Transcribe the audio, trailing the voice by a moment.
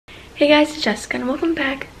Hey guys, it's Jessica and welcome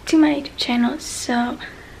back to my YouTube channel. So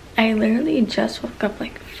I literally just woke up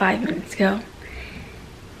like 5 minutes ago,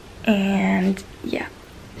 and yeah,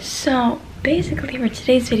 so basically for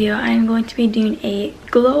today's video I'm going to be doing a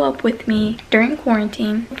glow up with me during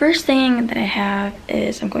quarantine. First thing that I have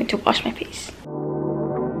is I'm going to wash my face.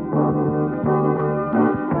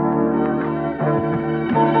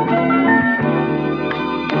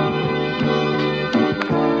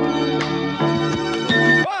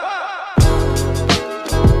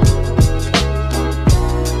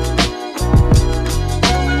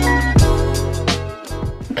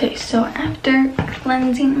 Okay, so after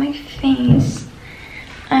cleansing my face,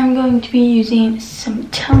 I'm going to be using some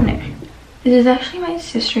toner. This is actually my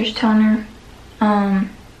sister's toner.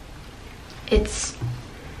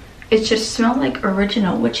 It just smells like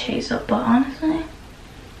original witch hazel, but honestly,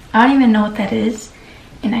 I don't even know what that is,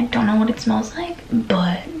 and I don't know what it smells like,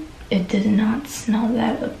 but it does not smell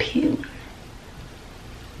that appealing.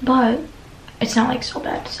 But it's not like so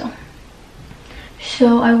bad, so.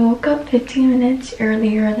 So I woke up 15 minutes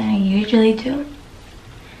earlier than I usually do.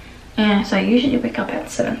 And so I usually wake up at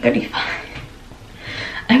 7:35.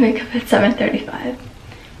 I wake up at 7:35.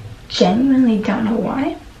 Genuinely don't know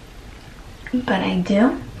why, but I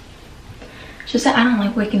do. It's just that I don't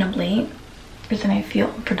like waking up late because then I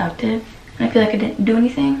feel unproductive and I feel like I didn't do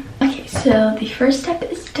anything. Okay, so the first step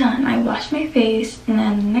is done. I washed my face, and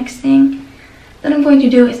then the next thing that I'm going to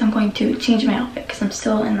do is I'm going to change my outfit because I'm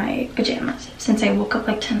still in my pajamas since I woke up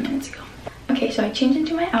like 10 minutes ago. Okay, so I changed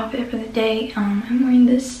into my outfit for the day. I'm wearing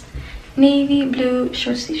this navy blue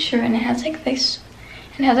short sleeve shirt, and it has like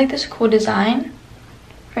this cool design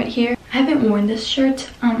right here. I haven't worn this shirt.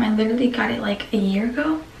 I literally got it like a year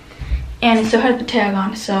ago, and it still had the tag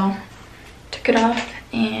on, so took it off.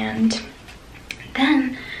 And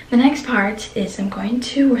then the next part is I'm going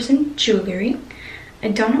to wear some jewelry. I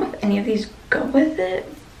don't know if any of these go with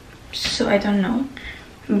it, so I don't know.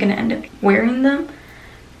 I'm gonna end up wearing them,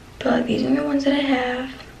 but these are the ones that I have.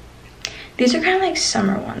 These are kind of like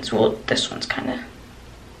summer ones. Well, this one's kind of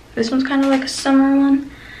like a summer one,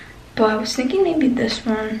 but I was thinking maybe this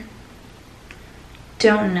one.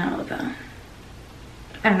 Don't know though.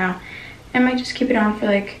 I don't know. I might just keep it on for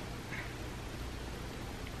like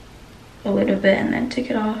a little bit and then take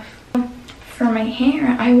it off. For my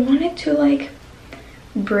hair, I wanted to like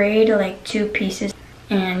braid like 2 pieces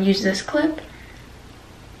and use this clip,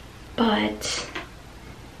 but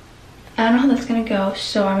I don't know how that's gonna go,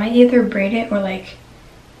 so I might either braid it or like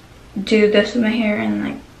do this with my hair and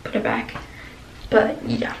like put it back. But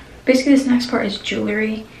yeah, basically this next part is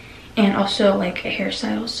jewelry and also like a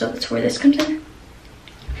hairstyle, so that's where this comes in.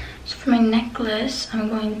 So for my necklace, I'm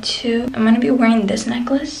gonna be wearing this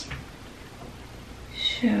necklace.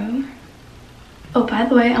 So, oh, by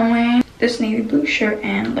the way, I'm wearing this navy blue shirt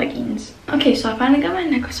and leggings. Okay, so I finally got my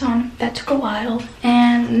necklace on. That took a while.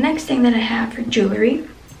 And the next thing that I have for jewelry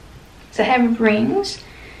is I have rings,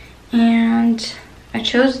 and I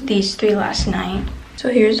chose these 3 last night. So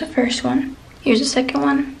here's the first one, here's the second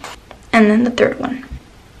one, and then the third one.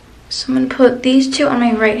 So I'm gonna put these 2 on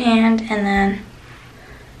my right hand and then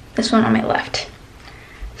this one on my left.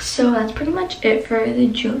 So that's pretty much it for the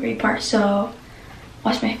jewelry part. So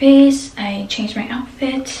washed my face, I changed my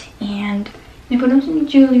outfit, and I put on some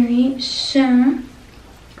jewelry. So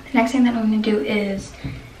the next thing that I'm gonna do is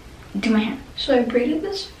do my hair. So I braided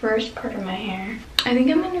this first part of my hair. I think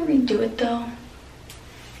I'm gonna redo it though,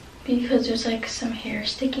 because there's like some hair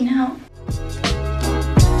sticking out.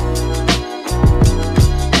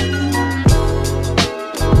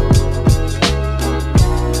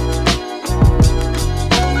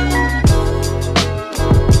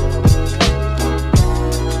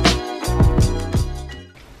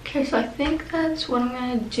 Okay, so I think that's what I'm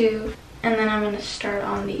gonna do, and then I'm gonna start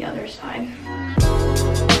on the other side.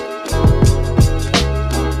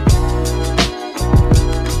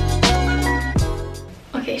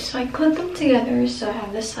 Okay, so I clipped them together, so I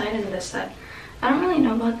have this side and this side. I don't really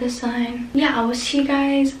know about this side. Yeah, I will see you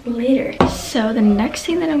guys later. So the next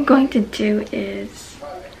thing that I'm going to do is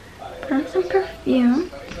put on some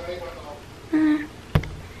perfume.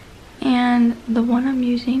 And the one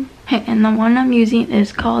I'm using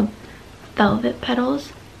is called Velvet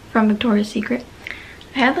Petals from Victoria's Secret.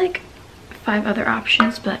 I had like 5 other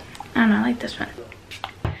options, but I don't know, I like this one.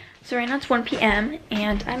 So right now it's 1 p.m.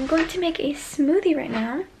 and I'm going to make a smoothie right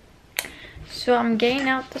now. So I'm getting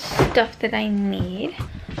out the stuff that I need.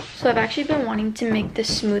 So I've actually been wanting to make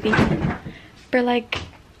this smoothie for like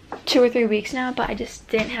 2 or 3 weeks now, but I just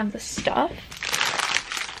didn't have the stuff.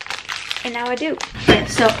 And now I do. Yeah,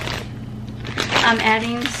 so I'm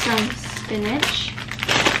adding some spinach,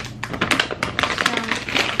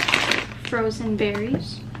 some frozen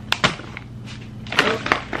berries,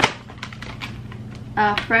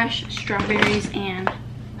 fresh strawberries, and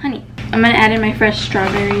honey. I'm gonna add in my fresh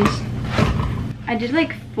strawberries. I did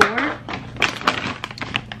like 4.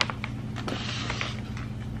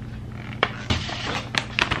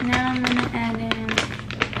 Now I'm gonna add in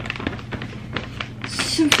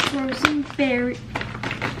some frozen berries.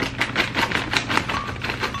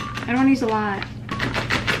 I don't want to use a lot.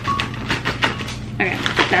 Okay,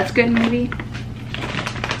 that's good maybe.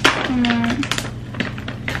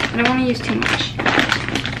 I don't want to use too much.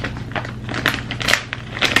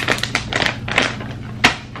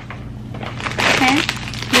 Okay,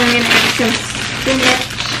 then I'm gonna add some spinach.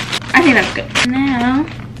 I think that's good. Now,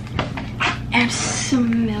 add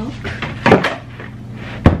some milk.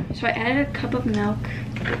 So I added a cup of milk,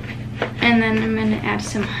 and then I'm gonna add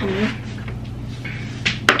some honey.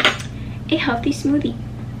 A healthy smoothie.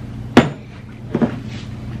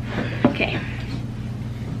 Okay.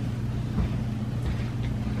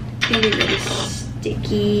 It's gonna be really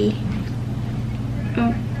sticky.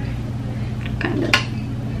 Oh, kind of.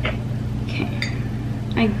 Okay.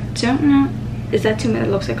 I don't know. Is that too much? It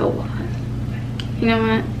looks like a lot. You know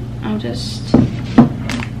what? I'll just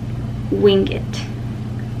wing it.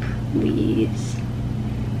 Please.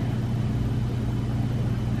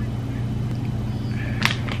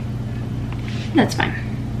 That's fine.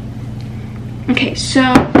 Okay, so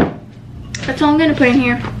that's all I'm gonna put in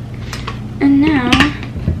here. And now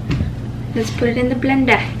let's put it in the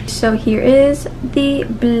blender. So here is the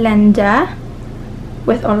blender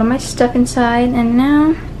with all of my stuff inside, and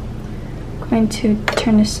now I'm going to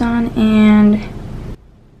turn this on, and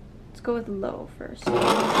let's go with low first.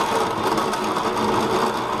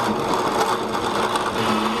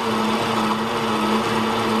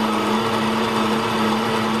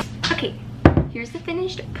 Okay, here's the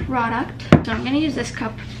finished product. So I'm gonna use this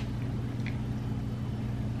cup.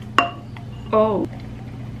 Oh.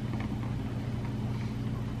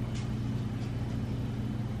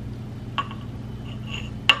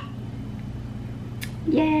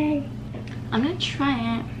 Yay. I'm gonna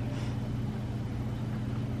try it.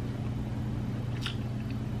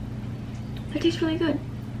 That tastes really good.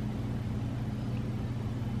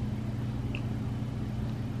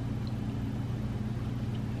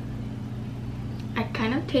 I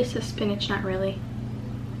kind of taste the spinach, not really.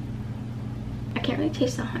 I can't really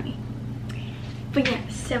taste the honey. But yeah,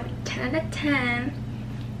 so 10 out of 10.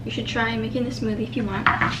 You should try making the smoothie if you want,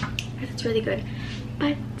 because it's really good.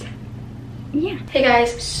 But yeah. Hey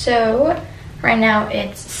guys, so right now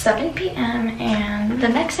it's 7 p.m. and the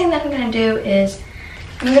next thing that I'm gonna do is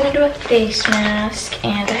I'm gonna do a face mask,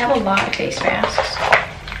 and I have a lot of face masks.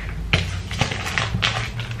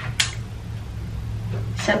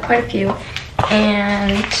 So quite a few,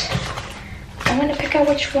 and I'm gonna pick out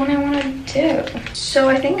which one I want to do. So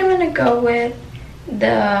I think I'm gonna go with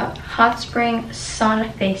the Hot Spring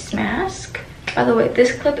Sun face mask. By the way,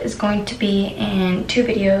 this clip is going to be in 2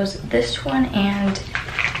 videos, this one and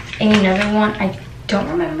another one. I don't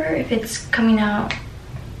remember if it's coming out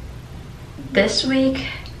this week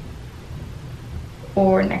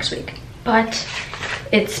or next week, but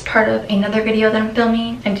it's part of another video that I'm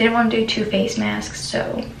filming. I didn't want to do 2 face masks,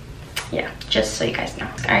 so yeah, just so you guys know.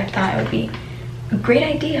 I thought it would be a great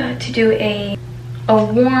idea to do a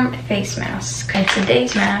warm face mask, and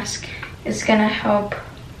today's mask is gonna help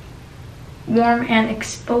warm and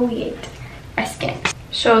exfoliate my skin.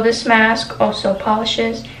 So this mask also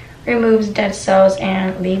polishes, removes dead cells,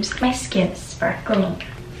 and leaves my skin sparkling.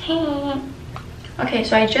 Hey. Okay,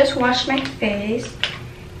 so I just washed my face,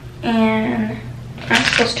 and I'm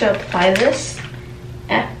supposed to apply this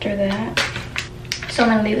after that. So I'm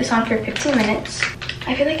gonna leave this on for 15 minutes.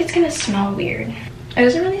 I feel like it's gonna smell weird. It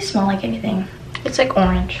doesn't really smell like anything. It's like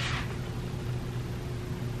orange.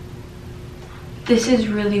 This is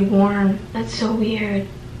really warm. That's so weird.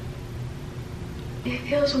 It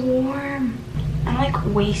feels warm. I'm like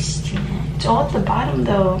wasting it. It's all at the bottom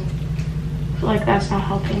though. I feel like that's not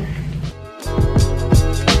helping.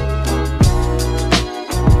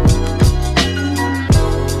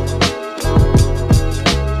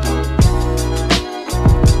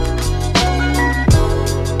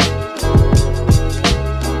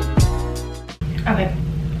 Okay,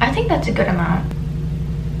 I think that's a good amount.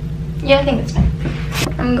 Yeah, I think that's fine.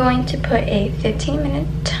 I'm going to put a 15-minute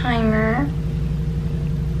timer.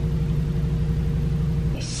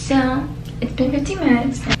 So, it's been 15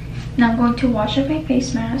 minutes. Now I'm going to wash up my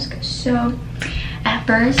face mask. So, at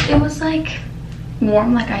first it was like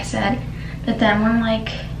warm, like I said. But then when like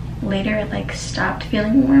later it like stopped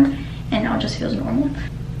feeling warm and now it just feels normal.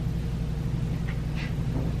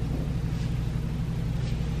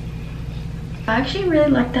 I actually really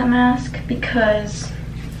like that mask because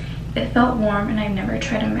it felt warm and I've never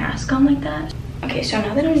tried a mask on like that. Okay, so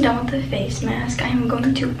now that I'm done with the face mask, I'm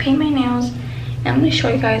going to paint my nails and I'm going to show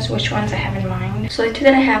you guys which ones I have in mind. So the two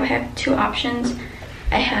that I have two options.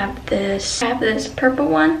 I have this purple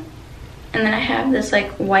one, and then I have this like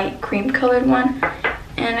white cream colored one,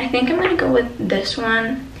 and I think I'm going to go with this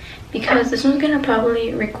one because this one's going to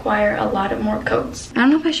probably require a lot of more coats. I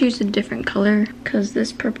don't know if I should use a different color because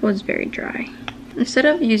this purple is very dry. Instead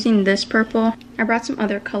of using this purple, I brought some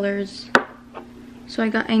other colors. So I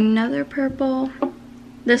got another purple,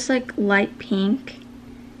 this like light pink,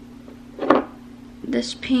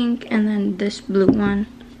 this pink, and then this blue one.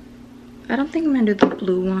 I don't think I'm gonna do the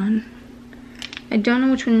blue one. I don't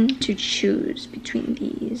know which one to choose between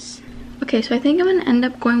these. Okay, so I think I'm gonna end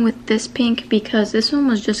up going with this pink because this one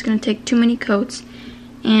was just gonna take too many coats,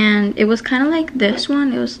 and it was kind of like this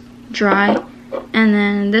one. It was dry, and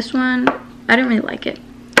then this one, I didn't really like it.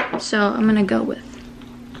 So I'm gonna go with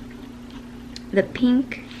the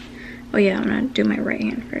pink. Oh yeah, I'm gonna do my right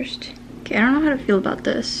hand first. Okay, I don't know how to feel about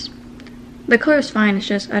this. The color is fine, it's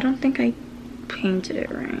just I don't think I painted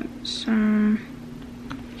it right. So, you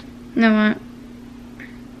know what?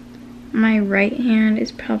 My right hand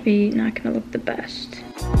is probably not gonna look the best.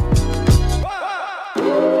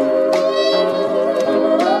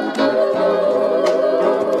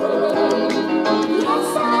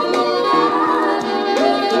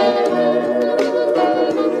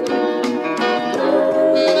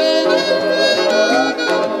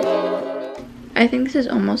 I think this is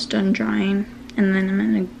almost done drying, and then I'm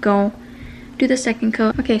gonna go do the second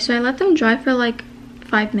coat. Okay, so I let them dry for like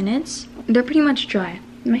 5 minutes. They're pretty much dry.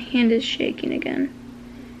 My hand is shaking again.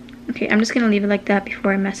 Okay, I'm just gonna leave it like that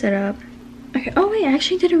before I mess it up. Okay, oh wait, I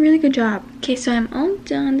actually did a really good job. Okay, so I'm all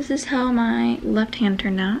done. This is how my left hand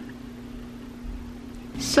turned out.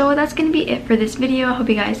 So that's gonna be it for this video. I hope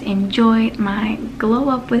you guys enjoyed my glow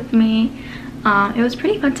up with me. It was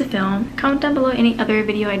pretty fun to film. Comment down below any other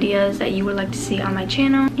video ideas that you would like to see on my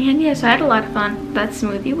channel. And yeah, so I had a lot of fun. That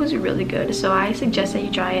smoothie was really good, so I suggest that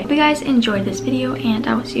you try it. Hope you guys enjoyed this video, and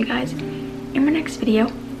I will see you guys in my next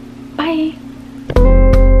video. Bye!